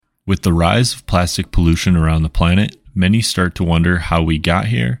With the rise of plastic pollution around the planet, many start to wonder how we got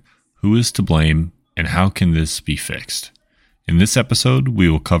here, who is to blame, and how can this be fixed. In this episode, we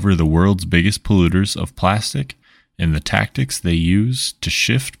will cover the world's biggest polluters of plastic and the tactics they use to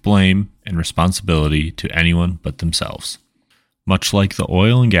shift blame and responsibility to anyone but themselves. Much like the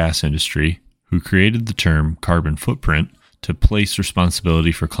oil and gas industry, who created the term carbon footprint to place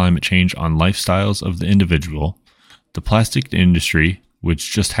responsibility for climate change on lifestyles of the individual, the plastic industry,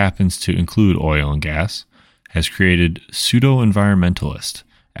 which just happens to include oil and gas, has created pseudo-environmentalist,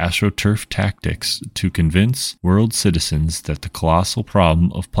 astroturf tactics to convince world citizens that the colossal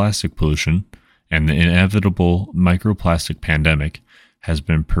problem of plastic pollution and the inevitable microplastic pandemic has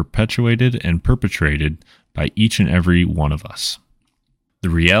been perpetuated and perpetrated by each and every one of us.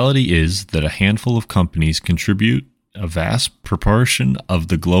 The reality is that a handful of companies contribute a vast proportion of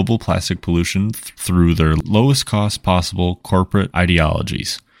the global plastic pollution through their lowest cost possible corporate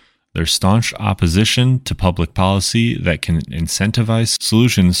ideologies, their staunch opposition to public policy that can incentivize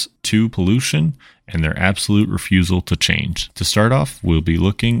solutions to pollution, and their absolute refusal to change. To start off, we'll be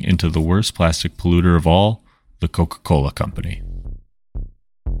looking into the worst plastic polluter of all, the Coca-Cola Company.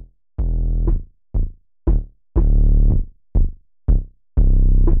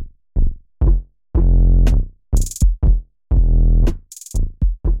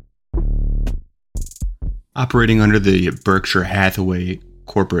 Operating under the Berkshire Hathaway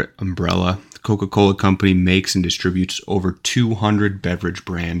corporate umbrella, the Coca-Cola Company makes and distributes over 200 beverage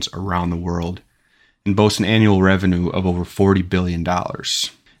brands around the world and boasts an annual revenue of over $40 billion.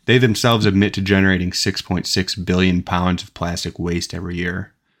 They themselves admit to generating 6.6 billion pounds of plastic waste every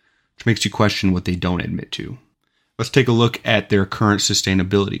year, which makes you question what they don't admit to. Let's take a look at their current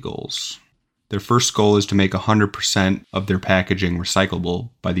sustainability goals. Their first goal is to make 100% of their packaging recyclable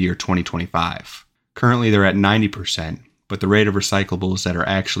by the year 2025. Currently, they're at 90%, but the rate of recyclables that are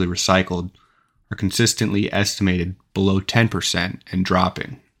actually recycled are consistently estimated below 10% and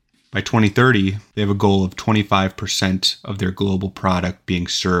dropping. By 2030, they have a goal of 25% of their global product being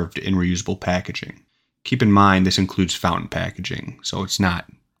served in reusable packaging. Keep in mind, this includes fountain packaging, so it's not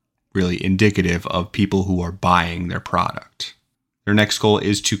really indicative of people who are buying their product. Their next goal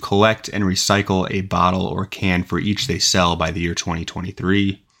is to collect and recycle a bottle or can for each they sell by the year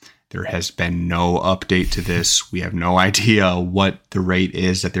 2023. There has been no update to this. We have no idea what the rate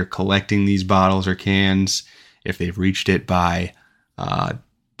is that they're collecting these bottles or cans, if they've reached it by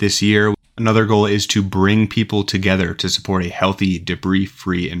this year. Another goal is to bring people together to support a healthy,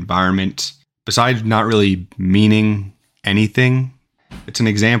 debris-free environment. Besides not really meaning anything, it's an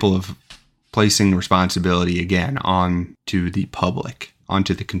example of placing responsibility again onto the public,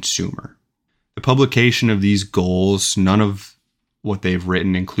 onto the consumer. The publication of these goals, none of what they've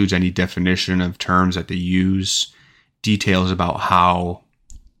written includes any definition of terms that they use, details about how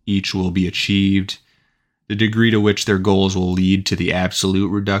each will be achieved, the degree to which their goals will lead to the absolute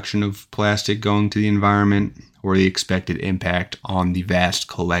reduction of plastic going to the environment, or the expected impact on the vast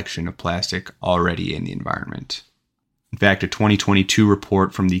collection of plastic already in the environment. In fact, a 2022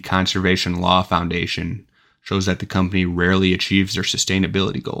 report from the Conservation Law Foundation shows that the company rarely achieves their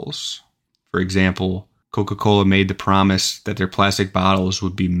sustainability goals. For example, Coca-Cola made the promise that their plastic bottles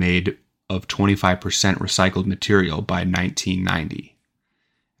would be made of 25% recycled material by 1990.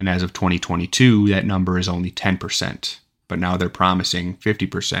 And as of 2022, that number is only 10%, but now they're promising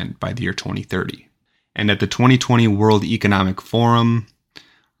 50% by the year 2030. And at the 2020 World Economic Forum,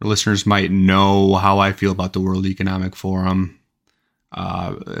 our listeners might know how I feel about the World Economic Forum,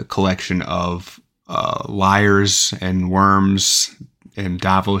 a collection of liars and worms in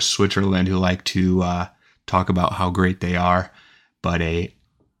Davos, Switzerland, who like to talk about how great they are. But a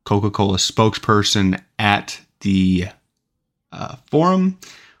Coca-Cola spokesperson at the forum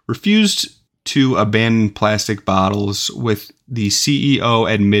refused to abandon plastic bottles, with the CEO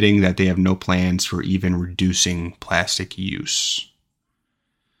admitting that they have no plans for even reducing plastic use.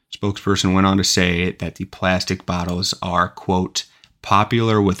 Spokesperson went on to say that the plastic bottles are, quote,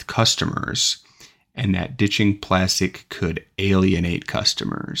 popular with customers, and that ditching plastic could alienate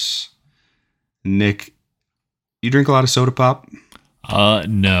customers. Nick, you drink a lot of soda pop?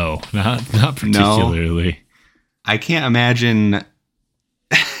 No, not particularly. No. I can't imagine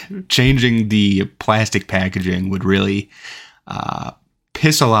changing the plastic packaging would really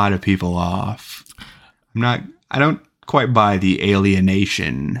piss a lot of people off. I don't quite buy the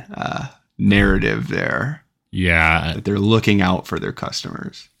alienation narrative there. Yeah. That they're looking out for their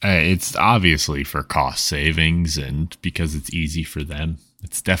customers. It's obviously for cost savings and because it's easy for them.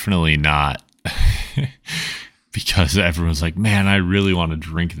 It's definitely not because everyone's like, man, I really want to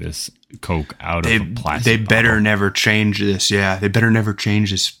drink this Coke out of a plastic They better bottle. never change this. Yeah, they better never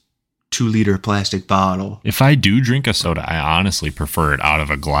change this 2-liter plastic bottle. If I do drink a soda, I honestly prefer it out of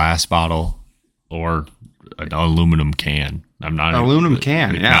a glass bottle or an aluminum can. I'm not Aluminum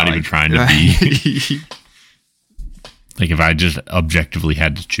can, yeah. Not even trying to be. Like if I just objectively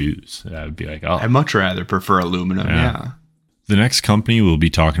had to choose, I would be like, oh. I'd much rather prefer aluminum, yeah. The next company we'll be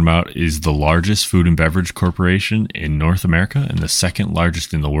talking about is the largest food and beverage corporation in North America and the second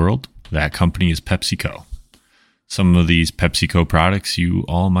largest in the world. That company is PepsiCo. Some of these PepsiCo products you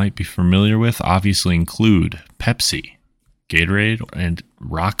all might be familiar with obviously include Pepsi, Gatorade, and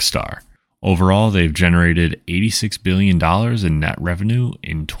Rockstar. Overall, they've generated $86 billion in net revenue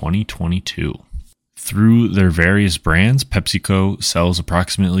in 2022. Through their various brands, PepsiCo sells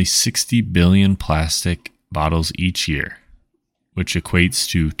approximately 60 billion plastic bottles each year, which equates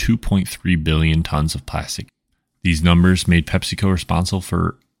to 2.3 billion tons of plastic. These numbers made PepsiCo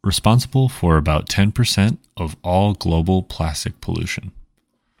responsible for about 10% of all global plastic pollution.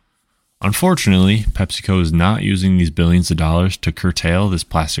 Unfortunately, PepsiCo is not using these billions of dollars to curtail this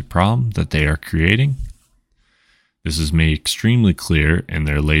plastic problem that they are creating. This is made extremely clear in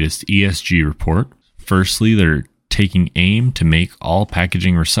their latest ESG report. Firstly, they're taking aim to make all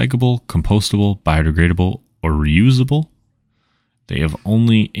packaging recyclable, compostable, biodegradable, or reusable. They have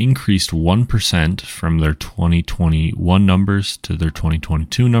only increased 1% from their 2021 numbers to their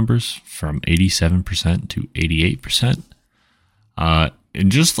 2022 numbers, from 87% to 88%.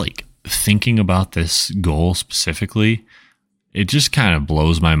 And just like thinking about this goal specifically, it just kind of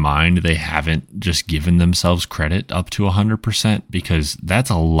blows my mind they haven't just given themselves credit up to 100%, because that's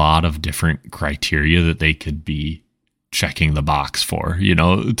a lot of different criteria that they could be checking the box for,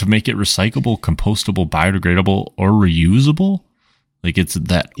 to make it recyclable, compostable, biodegradable, or reusable. Like it's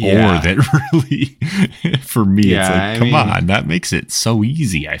that or that really, for me, it's like, come on, that makes it so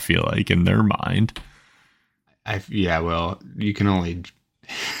easy, I feel like, in their mind. Well, you can only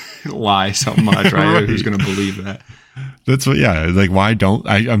lie so much, right? Right. Who's going to believe that? That's what, like, why don't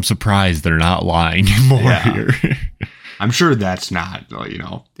I'm surprised they're not lying more here. I'm sure that's not,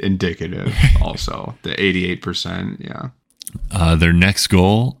 indicative also. The 88%, Their next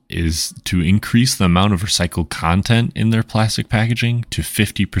goal is to increase the amount of recycled content in their plastic packaging to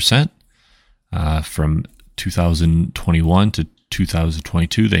 50%. From 2021 to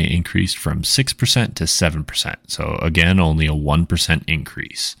 2022, they increased from 6% to 7%. So again, only a 1%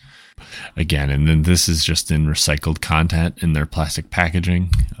 increase. Again, and then this is just in recycled content in their plastic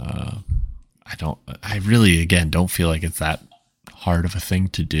packaging. I really, again, don't feel like it's that hard of a thing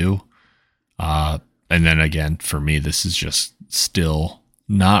to do. And then again, for me, this is just still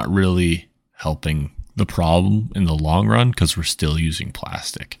not really helping the problem in the long run because we're still using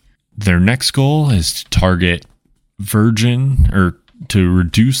plastic. Their next goal is to target to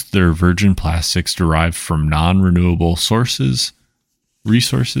reduce their virgin plastics derived from non-renewable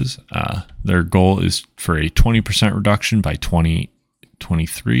resources. Their goal is for a 20% reduction by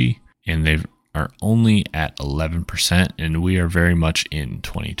 2023, and they are only at 11%, and we are very much in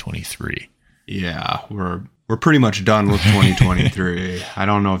 2023. Yeah, we're pretty much done with 2023. I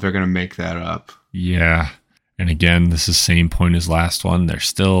don't know if they're going to make that up. Yeah. And again, this is the same point as last one. They're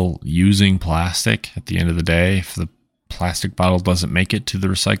still using plastic at the end of the day. If the plastic bottle doesn't make it to the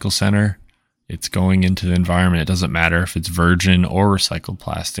recycle center, it's going into the environment. It doesn't matter if it's virgin or recycled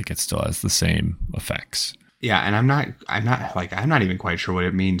plastic. It still has the same effects. Yeah, and I'm not even quite sure what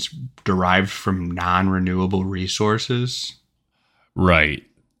it means, derived from non-renewable resources. Right.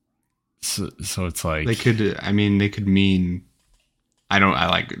 So it's like they could mean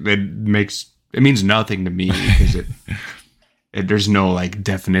it means nothing to me because there's no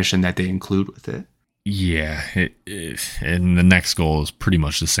definition that they include with it. Yeah, and the next goal is pretty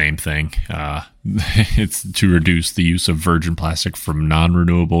much the same thing. It's to reduce the use of virgin plastic from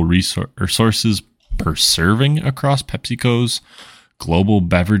non-renewable sources per serving across PepsiCo's global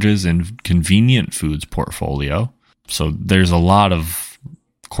beverages and convenient foods portfolio. So there's a lot of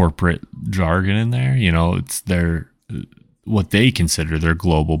corporate jargon in there. It's what they consider their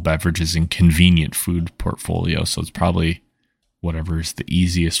global beverages and convenient food portfolio. So it's probably whatever is the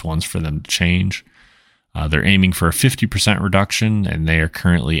easiest ones for them to change. They're aiming for a 50% reduction, and they are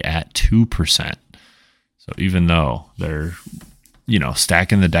currently at 2%. So even though they're,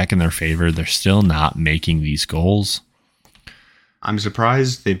 stacking the deck in their favor, they're still not making these goals. I'm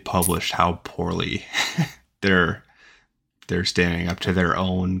surprised they've published how poorly they're standing up to their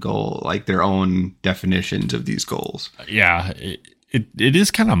own goal, their own definitions of these goals. Yeah, it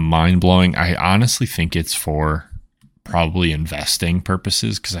is kind of mind-blowing. I honestly think it's for probably investing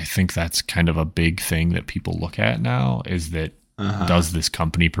purposes, because I think that's kind of a big thing that people look at now is that does this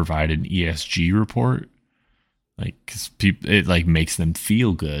company provide an ESG report? Like, 'cause it like makes them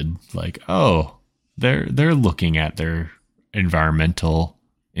feel good. Like, oh, they're looking at their environmental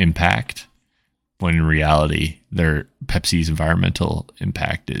impact, when in reality, their Pepsi's environmental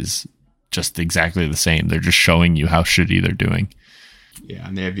impact is just exactly the same. They're just showing you how shitty they're doing. Yeah,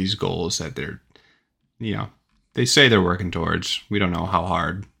 and they have these goals that they say they're working towards. We don't know how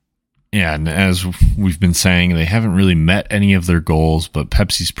hard. Yeah, and as we've been saying, they haven't really met any of their goals, but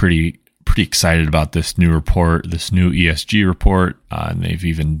Pepsi's pretty excited about this new report, this new ESG report, and they've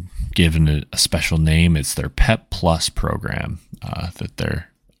even given it a special name. It's their Pep Plus program that they're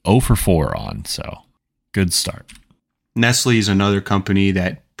 0 for 4 on, so good start. Nestle is another company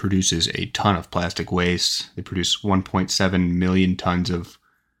that produces a ton of plastic waste. They produce 1.7 million tons of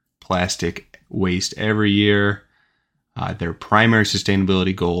plastic waste every year. Their primary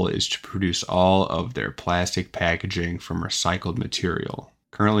sustainability goal is to produce all of their plastic packaging from recycled material.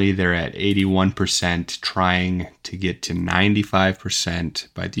 Currently, they're at 81%, trying to get to 95%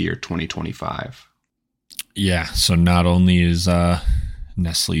 by the year 2025. Yeah, so not only is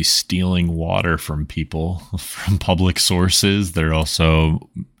Nestle stealing water from people, from public sources, they're also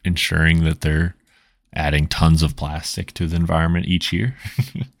ensuring that they're adding tons of plastic to the environment each year.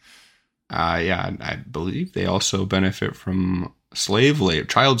 Yeah, I believe they also benefit from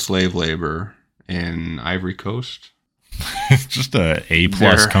child slave labor in Ivory Coast. It's just a A+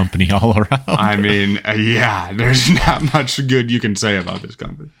 company all around. I mean, yeah, there's not much good you can say about this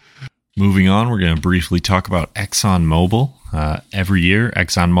company. Moving on, we're going to briefly talk about ExxonMobil. Every year,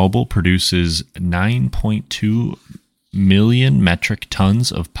 ExxonMobil produces 9.2 million metric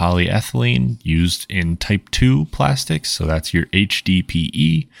tons of polyethylene used in type 2 plastics. So that's your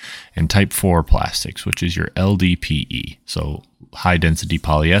HDPE, and type 4 plastics, which is your LDPE. So high density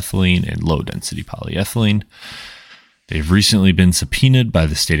polyethylene and low density polyethylene. They've recently been subpoenaed by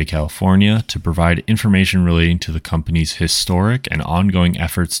the state of California to provide information relating to the company's historic and ongoing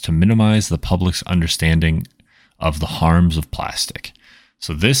efforts to minimize the public's understanding of the harms of plastic.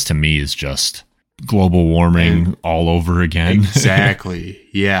 So this, to me, is just global warming all over again. Exactly.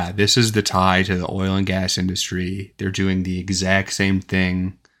 Yeah, this is the tie to the oil and gas industry. They're doing the exact same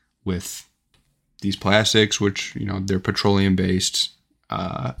thing with these plastics, which, they're petroleum based,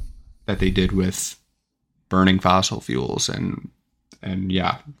 that they did with burning fossil fuels and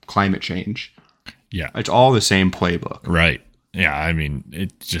climate change. Yeah. It's all the same playbook. Right. Yeah, I mean,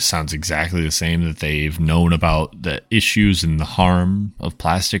 it just sounds exactly the same, that they've known about the issues and the harm of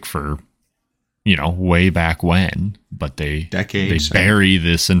plastic for, way back when, but they bury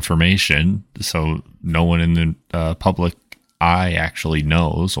this information so no one in the public eye actually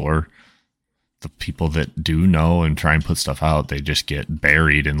knows, or the people that do know and try and put stuff out, they just get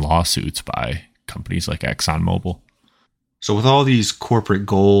buried in lawsuits by companies like ExxonMobil. So with all these corporate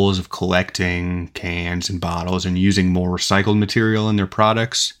goals of collecting cans and bottles and using more recycled material in their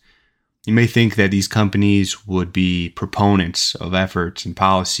products, you may think that these companies would be proponents of efforts and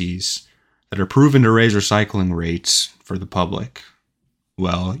policies that are proven to raise recycling rates for the public.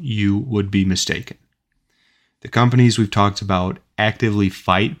 Well, you would be mistaken. The companies we've talked about actively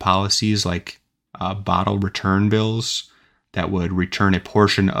fight policies like bottle return bills that would return a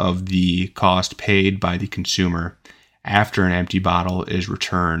portion of the cost paid by the consumer after an empty bottle is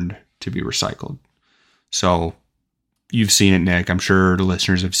returned to be recycled. So you've seen it, Nick. I'm sure the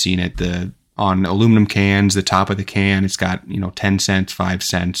listeners have seen it. On aluminum cans, the top of the can, it's got 10 cents, 5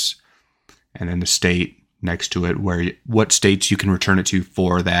 cents, and then the state next to it, what states you can return it to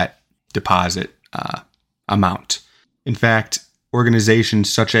for that deposit amount. In fact,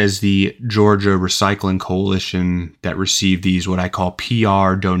 organizations such as the Georgia Recycling Coalition that receive these, what I call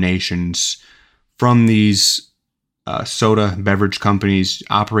PR donations from these soda beverage companies,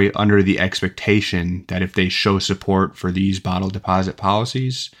 operate under the expectation that if they show support for these bottle deposit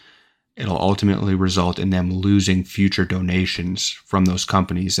policies, it'll ultimately result in them losing future donations from those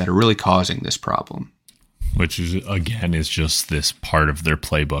companies that are really causing this problem. Which is, again, is just this part of their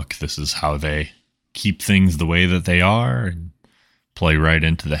playbook. This is how they keep things the way that they are and play right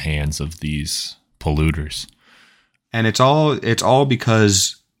into the hands of these polluters. And it's all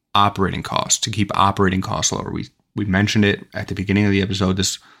because operating costs, to keep operating costs lower. We mentioned it at the beginning of the episode,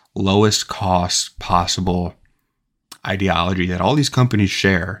 this lowest cost possible ideology that all these companies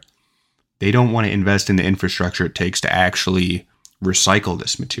share. They don't want to invest in the infrastructure it takes to actually recycle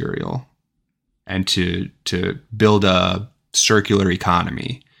this material and to build a circular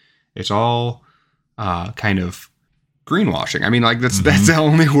economy. It's all kind of greenwashing. I mean, like that's the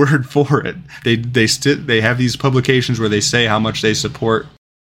only word for it. They have these publications where they say how much they support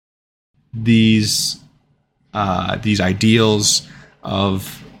these ideals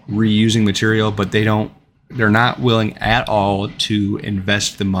of reusing material, but they don't they're not willing at all to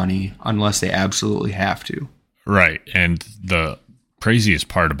invest the money unless they absolutely have to. Right. And the craziest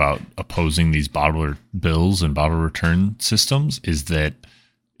part about opposing these bottler bills and bottle return systems is that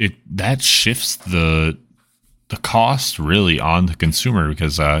that shifts the cost really on the consumer,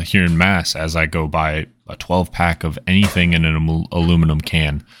 because here in Mass, as I go buy a 12-pack of anything in an aluminum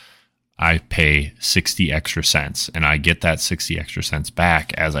can, I pay 60 extra cents, and I get that 60 extra cents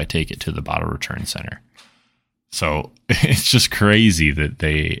back as I take it to the bottle return center. So it's just crazy that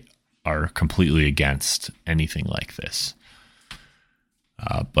they are completely against anything like this.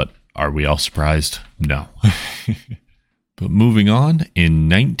 But are we all surprised? No. But moving on, in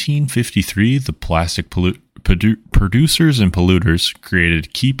 1953, the plastic producers and polluters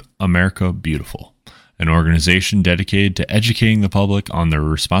created Keep America Beautiful, an organization dedicated to educating the public on their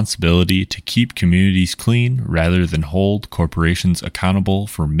responsibility to keep communities clean rather than hold corporations accountable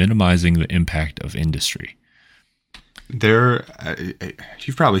for minimizing the impact of industry. You've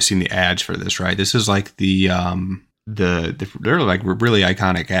probably seen the ads for this, right? This is like they're like really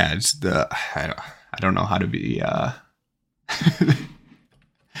iconic ads. I don't know how to be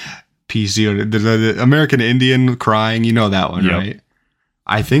PC. The American Indian crying, you know that one, yep. Right?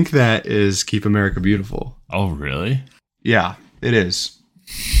 I think that is Keep America Beautiful. Oh, really? Yeah, it is.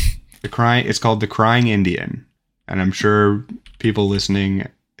 It's called The Crying Indian, and I'm sure people listening,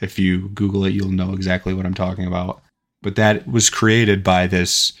 if you Google it, you'll know exactly what I'm talking about. But that was created by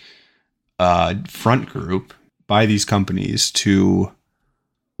this front group, by these companies to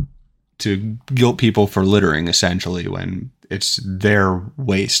guilt people for littering, essentially, when it's their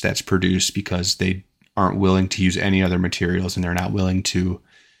waste that's produced because they aren't willing to use any other materials and they're not willing to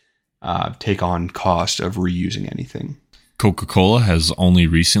take on cost of reusing anything. Coca-Cola has only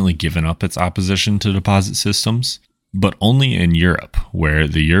recently given up its opposition to deposit systems, but only in Europe, where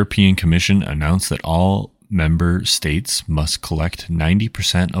the European Commission announced that all member states must collect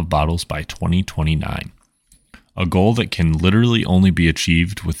 90% of bottles by 2029. A goal that can literally only be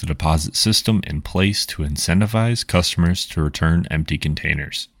achieved with the deposit system in place to incentivize customers to return empty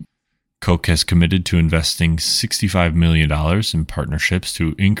containers. Coke has committed to investing $65 million in partnerships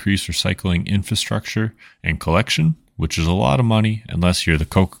to increase recycling infrastructure and collection, which is a lot of money unless you're the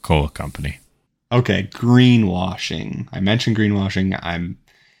Coca-Cola company. Okay, greenwashing. I mentioned greenwashing.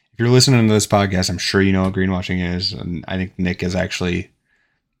 If you're listening to this podcast, I'm sure you know what greenwashing is, and I think Nick has actually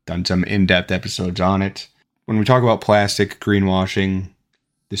done some in-depth episodes on it. When we talk about plastic greenwashing,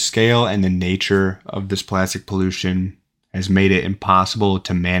 the scale and the nature of this plastic pollution has made it impossible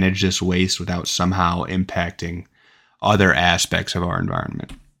to manage this waste without somehow impacting other aspects of our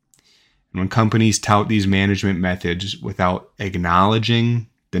environment. And when companies tout these management methods without acknowledging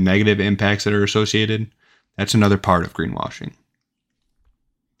the negative impacts that are associated, that's another part of greenwashing.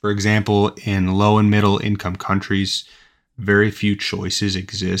 For example, in low and middle income countries, very few choices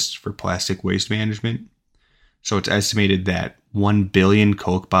exist for plastic waste management. So it's estimated that 1 billion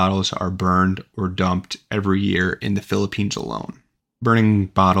Coke bottles are burned or dumped every year in the Philippines alone. Burning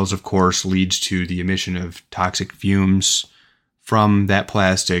bottles, of course, leads to the emission of toxic fumes from that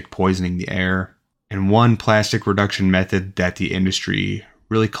plastic, poisoning the air. And one plastic reduction method that the industry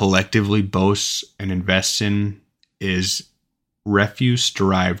really collectively boasts and invests in is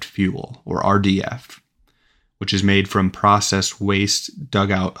refuse-derived fuel, or RDF, which is made from processed waste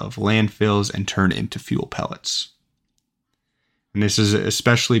dug out of landfills and turned into fuel pellets. And this is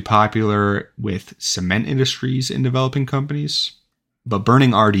especially popular with cement industries in developing countries. But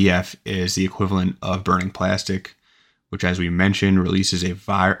burning RDF is the equivalent of burning plastic, which, as we mentioned, releases a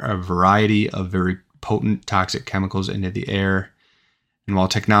variety of very potent toxic chemicals into the air. And while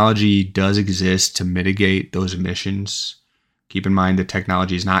technology does exist to mitigate those emissions, keep in mind that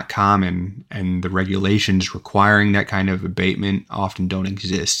technology is not common, and the regulations requiring that kind of abatement often don't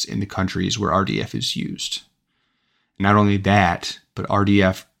exist in the countries where RDF is used. Not only that, but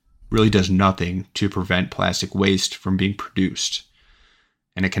RDF really does nothing to prevent plastic waste from being produced.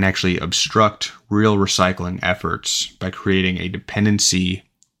 And it can actually obstruct real recycling efforts by creating a dependency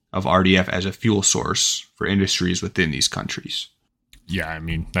of RDF as a fuel source for industries within these countries. Yeah, I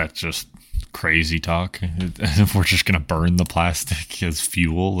mean, that's just crazy talk. If we're just going to burn the plastic as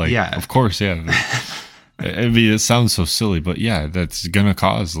fuel, like, yeah. Of course, yeah. I mean, it sounds so silly, but yeah, that's going to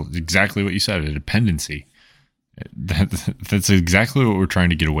cause exactly what you said, a dependency. That's exactly what we're trying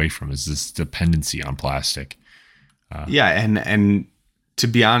to get away from, is this dependency on plastic. Yeah, and to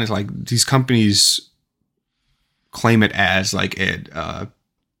be honest, like, these companies claim it as like a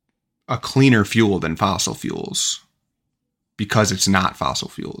cleaner fuel than fossil fuels because it's not fossil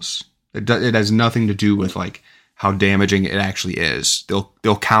fuels. It has nothing to do with like how damaging it actually is.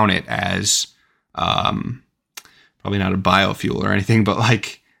 They'll count it as probably not a biofuel or anything, but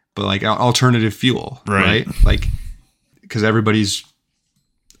like alternative fuel, right? Like, because everybody's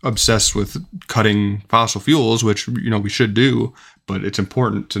obsessed with cutting fossil fuels, which, we should do, but it's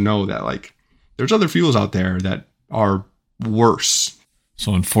important to know that like there's other fuels out there that are worse.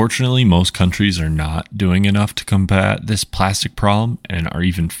 So unfortunately, most countries are not doing enough to combat this plastic problem and are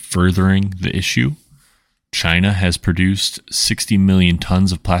even furthering the issue. China has produced 60 million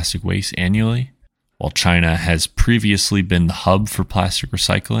tons of plastic waste annually. While China has previously been the hub for plastic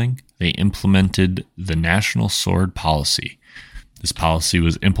recycling, they implemented the National Sword Policy. This policy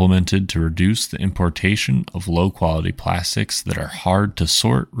was implemented to reduce the importation of low-quality plastics that are hard to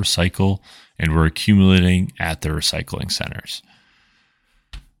sort, recycle, and were accumulating at their recycling centers.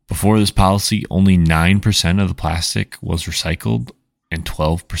 Before this policy, only 9% of the plastic was recycled and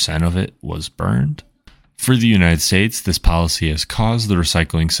 12% of it was burned. For the United States, this policy has caused the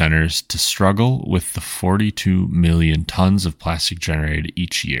recycling centers to struggle with the 42 million tons of plastic generated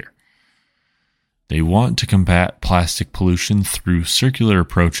each year. They want to combat plastic pollution through circular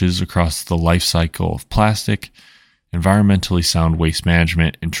approaches across the life cycle of plastic, environmentally sound waste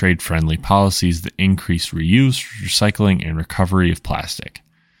management, and trade-friendly policies that increase reuse, recycling, and recovery of plastic.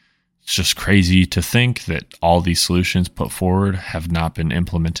 It's just crazy to think that all these solutions put forward have not been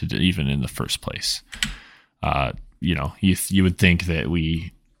implemented even in the first place. You would think that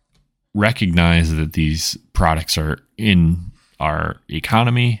we recognize that these products are in our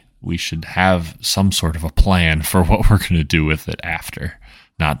economy. We should have some sort of a plan for what we're going to do with it after,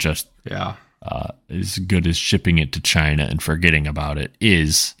 not just as good as shipping it to China and forgetting about it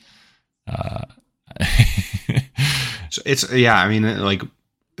is. So it's, like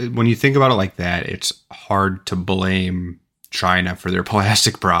when you think about it like that, it's hard to blame China for their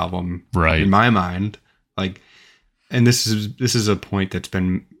plastic problem, right? In my mind, like, and this is a point that's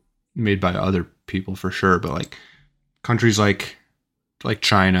been made by other people for sure, but like countries like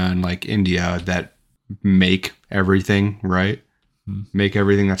China and like India that make everything, right? Make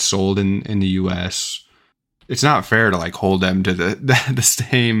everything that's sold in the US. It's not fair to like hold them to the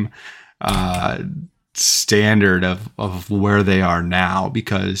same standard of where they are now,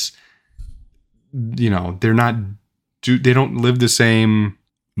 because they don't live the same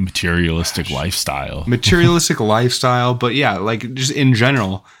materialistic lifestyle. But yeah, like just in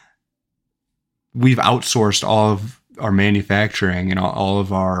general, we've outsourced all of our manufacturing and all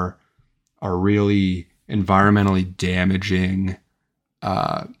of our really environmentally damaging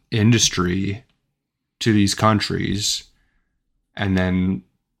industry to these countries, and then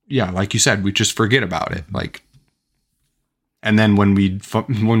like you said, we just forget about it. Like, and then when we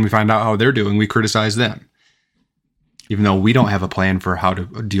find out how they're doing, we criticize them, even though we don't have a plan for how to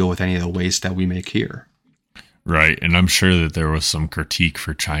deal with any of the waste that we make here. Right. And I'm sure that there was some critique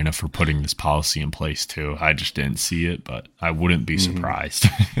for China for putting this policy in place too. I just didn't see it, but I wouldn't be surprised.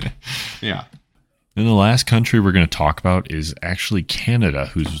 Yeah. Then the last country we're going to talk about is actually Canada,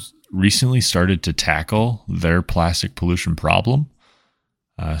 who's recently started to tackle their plastic pollution problem.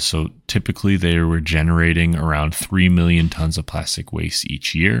 So typically they were generating around 3 million tons of plastic waste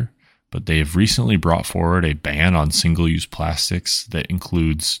each year, but they have recently brought forward a ban on single-use plastics that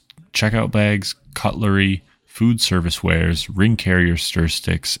includes checkout bags, cutlery, food service wares, ring carrier stir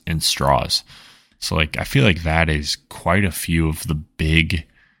sticks, and straws. So like, I feel like that is quite a few of the big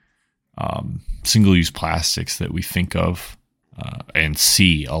single-use plastics that we think of and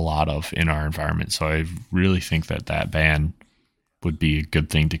see a lot of in our environment. So I really think that ban would be a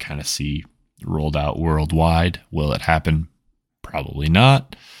good thing to kind of see rolled out worldwide. Will it happen? Probably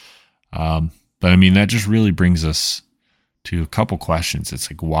not. But I mean, that just really brings us to a couple questions.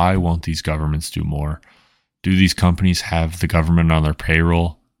 It's like, why won't these governments do more? Do these companies have the government on their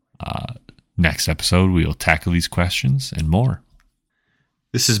payroll? Next episode, we will tackle these questions and more.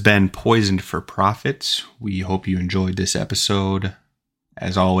 This has been Poisoned for Profit. We hope you enjoyed this episode.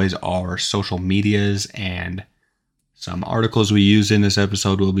 As always, our social medias and some articles we use in this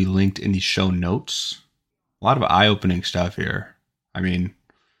episode will be linked in the show notes. A lot of eye-opening stuff here. I mean,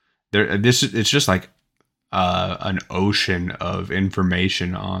 it's just like an ocean of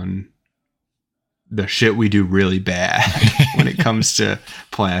information on the shit we do really bad when it comes to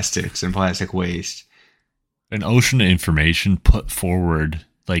plastics and plastic waste. An ocean of information put forward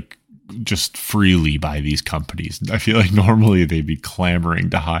like just freely by these companies. I feel like normally they'd be clamoring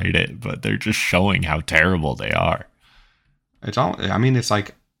to hide it, but they're just showing how terrible they are. It's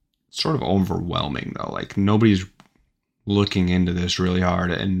like sort of overwhelming though. Like nobody's looking into this really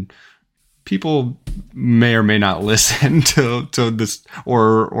hard, and people may or may not listen to this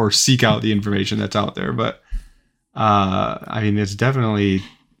or seek out the information that's out there. But it's definitely,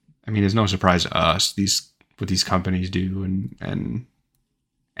 it's no surprise to us. These what these companies do and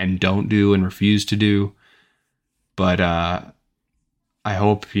don't do and refuse to do. But I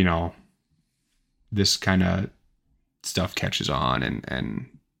hope, this kind of stuff catches on and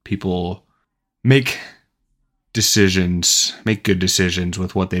people make good decisions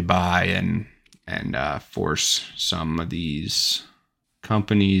with what they buy and force some of these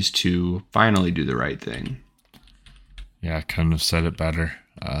companies to finally do the right thing. Yeah, I couldn't have said it better.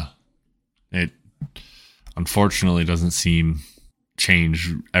 It unfortunately doesn't seem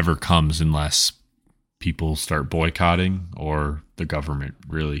change ever comes unless people start boycotting or the government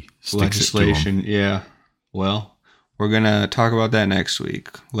really sticks it to them. Yeah. Well, we're going to talk about that next week.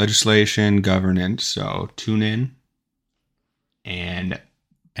 Legislation, governance. So tune in. And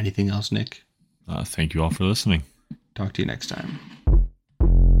anything else, Nick? Thank you all for listening. Talk to you next time.